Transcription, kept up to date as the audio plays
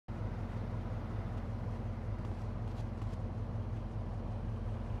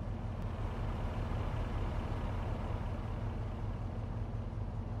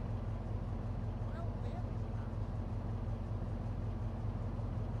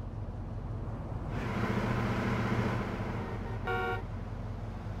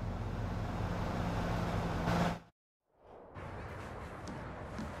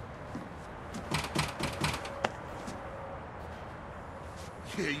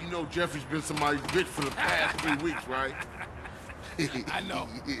you know Jeffrey's been somebody's bitch for the past 3 weeks, right? I know.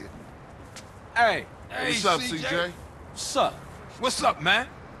 Yeah. Hey, What's up, CJ? What's up? What's up, man?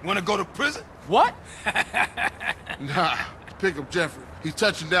 Wanna go to prison? What? Nah, pick up Jeffrey. He's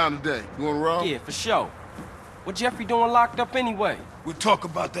touching down today. You wanna roll? Yeah, for sure. What Jeffrey doing locked up anyway? We'll talk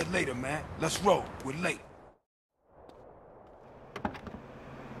about that later, man. Let's roll. We're late.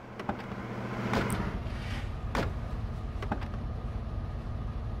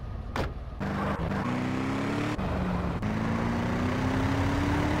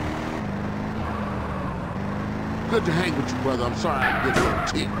 Good to hang with you, brother. I'm sorry I didn't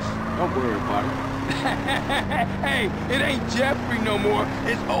get your tips. Don't worry about it. Hey, it ain't Jeffrey no more.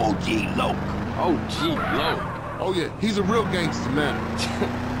 It's OG LOC. OG Loc. Oh, yeah, he's a real gangster now.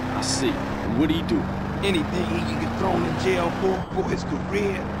 I see. And what do he do? Anything he can get thrown in jail for his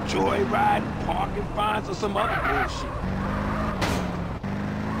career, joyriding, parking fines, or some other bullshit.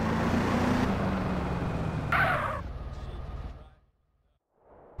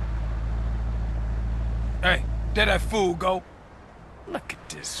 Hey, there that fool go. Look at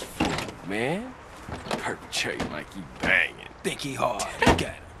this fool, man. Perpetrating like he banging. Think he hard. Look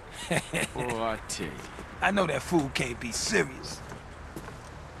at him. Boy, I tell you. I know that fool can't be serious.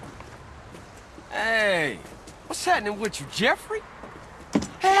 Hey, what's happening with you, Jeffrey?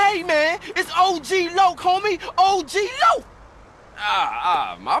 Hey, man, it's OG Loc, homie. OG Loc.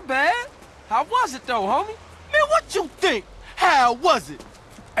 My bad. How was it, though, homie? Man, what you think? How was it?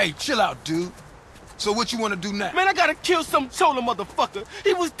 Hey, chill out, dude. So what you want to do now? Man, I gotta kill some chola motherfucker.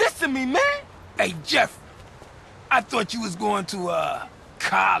 He was dissing me, man. Hey, Jeff. I thought you was going to,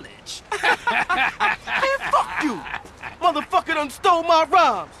 college. Man, fuck you. Motherfucker done stole my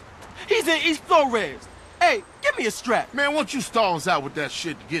rhymes. He's in East Flores. Hey, give me a strap. Man, why don't you stall us out with that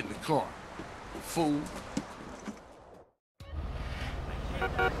shit to get in the car? Fool.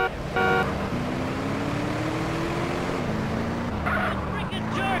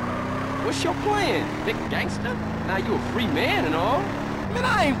 What's your plan, big gangster? Now you a free man and all. Man,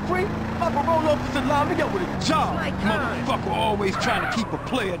 I ain't free. My parole officer lined me up with a job. Motherfucker always trying to keep a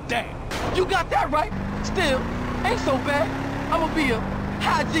player down. You got that right. Still, ain't so bad. I'ma be a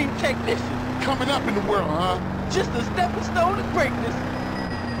hygiene technician. Coming up in the world, huh? Just a stepping stone to greatness.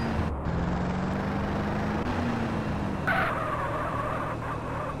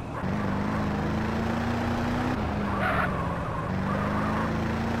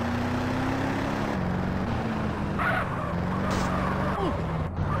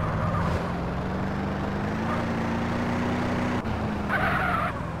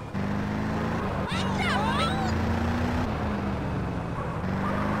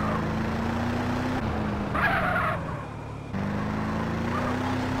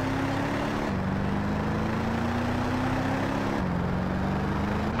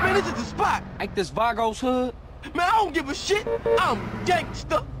 Man, this is the spot. Ain't this Vago's hood? Man, I don't give a shit. I'm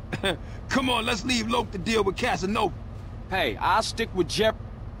gangsta. Come on, let's leave LOC to deal with Casanova. Hey, I'll stick with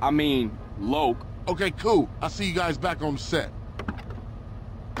Loc. Okay, cool. I'll see you guys back on the set.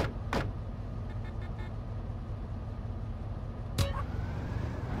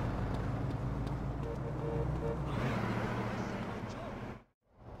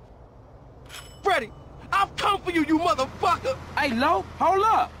 Freddy, I've come for you, you motherfucker. Hey, Loc, hold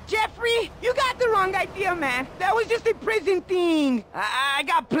up. Jeffrey, you got the wrong idea, man. That was just a prison thing. I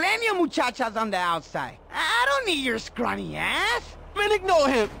got plenty of muchachas on the outside. I don't need your scrawny ass. Man, ignore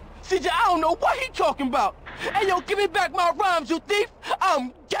him. CJ, I don't know what he talking about. Hey, yo, give me back my rhymes, you thief.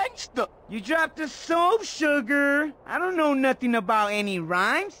 I'm gangsta. You dropped the soap, sugar. I don't know nothing about any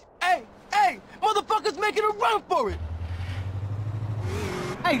rhymes. Hey, motherfuckers making a run for it.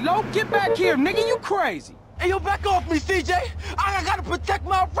 Hey, Loc, get back here, nigga, you crazy. Hey, yo, back off me, CJ. I gotta protect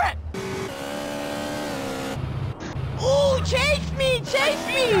my rep. Ooh, chase me, chase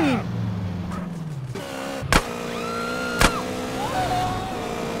me!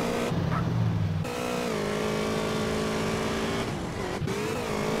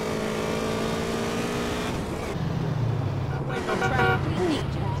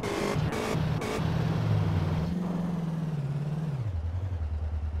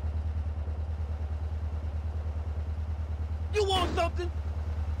 You want something?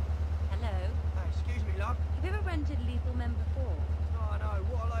 Hello. Excuse me, love. Have you ever rented Lethal Men before? No, what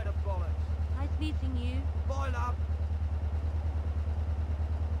a load of bollocks. Nice meeting you. Bye, love.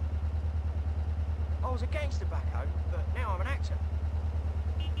 I was a gangster back home, but now I'm an actor.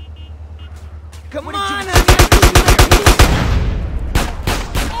 Come on,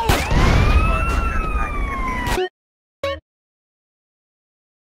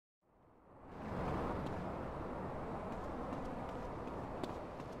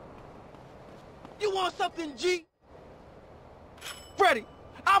 want something, G? Freddy,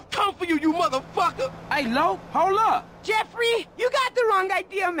 I've come for you, you motherfucker! Hey, Lo, hold up. Jeffrey, you got the wrong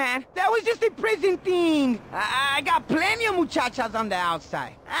idea, man. That was just a prison thing. I got plenty of muchachas on the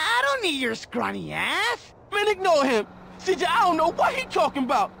outside. I don't need your scrawny ass. Man, ignore him. CJ, I don't know what he talking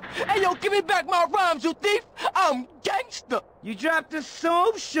about. Hey, yo, give me back my rhymes, you thief. I'm gangster. You dropped the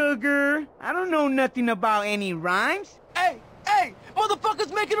soap, sugar. I don't know nothing about any rhymes. Hey,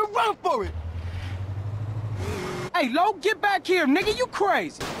 motherfuckers making a run for it. Hey, Lo, get back here, nigga. You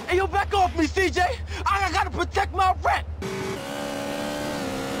crazy. Hey, yo, back off me, CJ. I gotta protect my rent.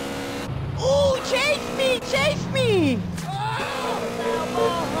 Ooh, chase me, chase me!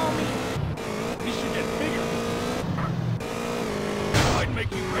 You should get bigger. I'd make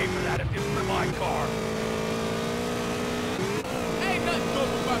you pay for that if it were my car. Ain't nothing good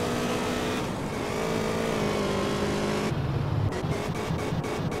about it.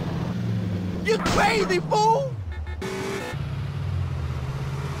 You crazy fool!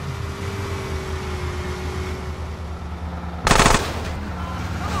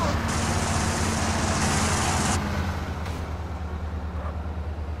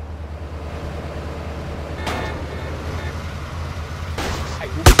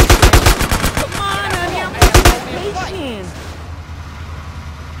 Come on, honey, I'm patient.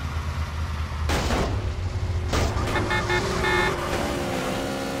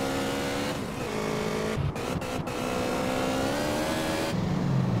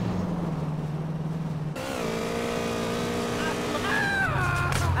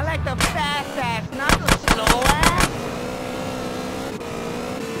 I like the fast ass, not the slow ass.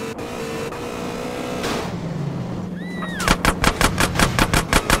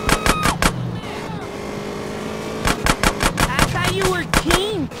 I thought you were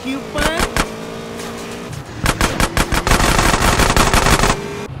king, Cupid.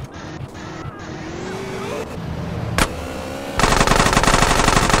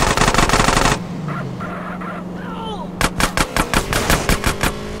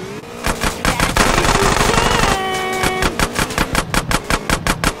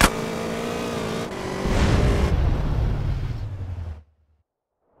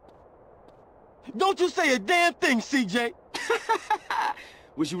 Don't you say a damn thing, CJ.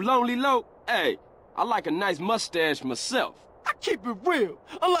 Was you lonely, Lo? Hey, I like a nice mustache myself. I keep it real,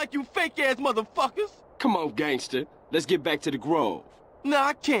 unlike you fake-ass motherfuckers. Come on, gangster. Let's get back to the Grove. Nah,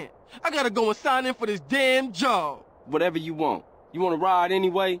 I can't. I gotta go and sign in for this damn job. Whatever you want. You want to ride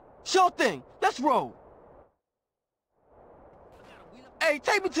anyway? Sure thing. Let's roll. Hey,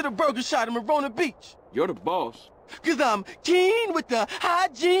 take me to the burger shop in Marona Beach. You're the boss. Cause I'm keen with the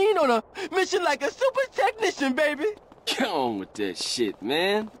hygiene on a mission like a super technician, baby. Get on with that shit,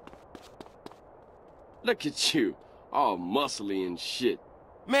 man. Look at you, all muscly and shit.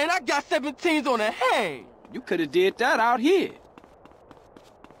 Man, I got 17s on a hang. You could have did that out here. Did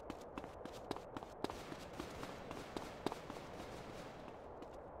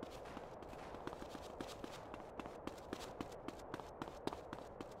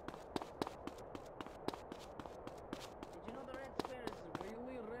you know the red square is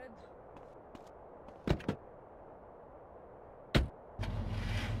really red?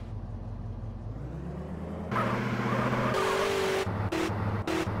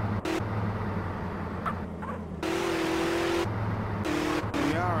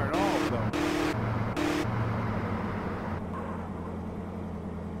 We are at all, though.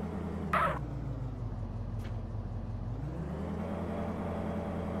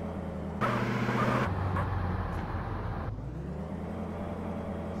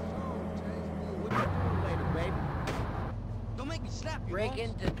 Don't make me slap you. Break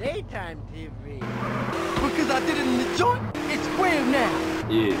into daytime TV. Because I did it in the joint, it's square now.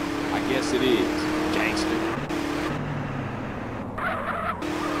 Yeah, I guess it is. Gangster.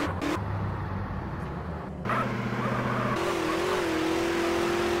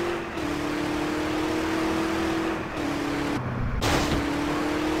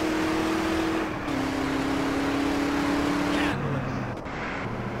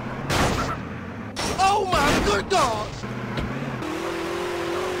 Oh my good dogs!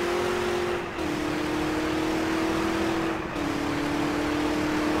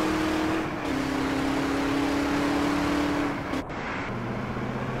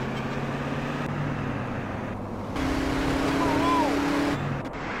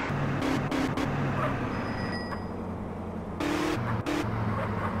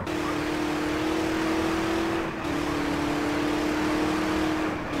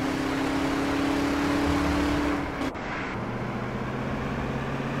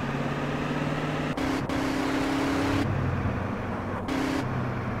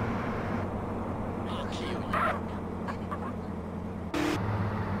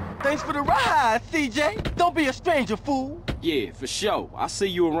 Thanks for the ride, CJ. Don't be a stranger, fool. Yeah, for sure. I'll see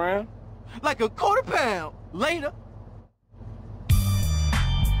you around. Like a quarter pound. Later.